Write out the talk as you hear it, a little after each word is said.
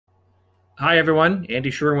Hi, everyone. Andy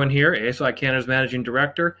Sherwin here, ASI Canada's Managing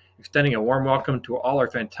Director, extending a warm welcome to all our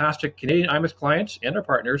fantastic Canadian IMUS clients and our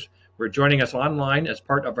partners who are joining us online as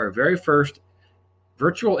part of our very first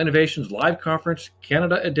Virtual Innovations Live Conference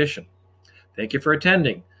Canada edition. Thank you for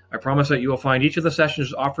attending. I promise that you will find each of the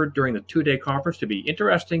sessions offered during the two-day conference to be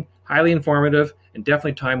interesting, highly informative, and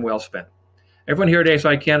definitely time well spent. Everyone here at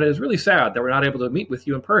ASI Canada is really sad that we're not able to meet with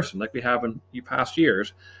you in person like we have in past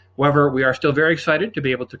years. However, we are still very excited to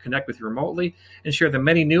be able to connect with you remotely and share the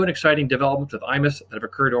many new and exciting developments with IMUS that have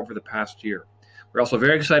occurred over the past year. We're also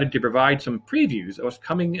very excited to provide some previews of what's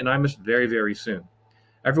coming in IMUS very, very soon.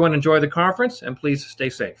 Everyone enjoy the conference and please stay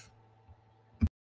safe.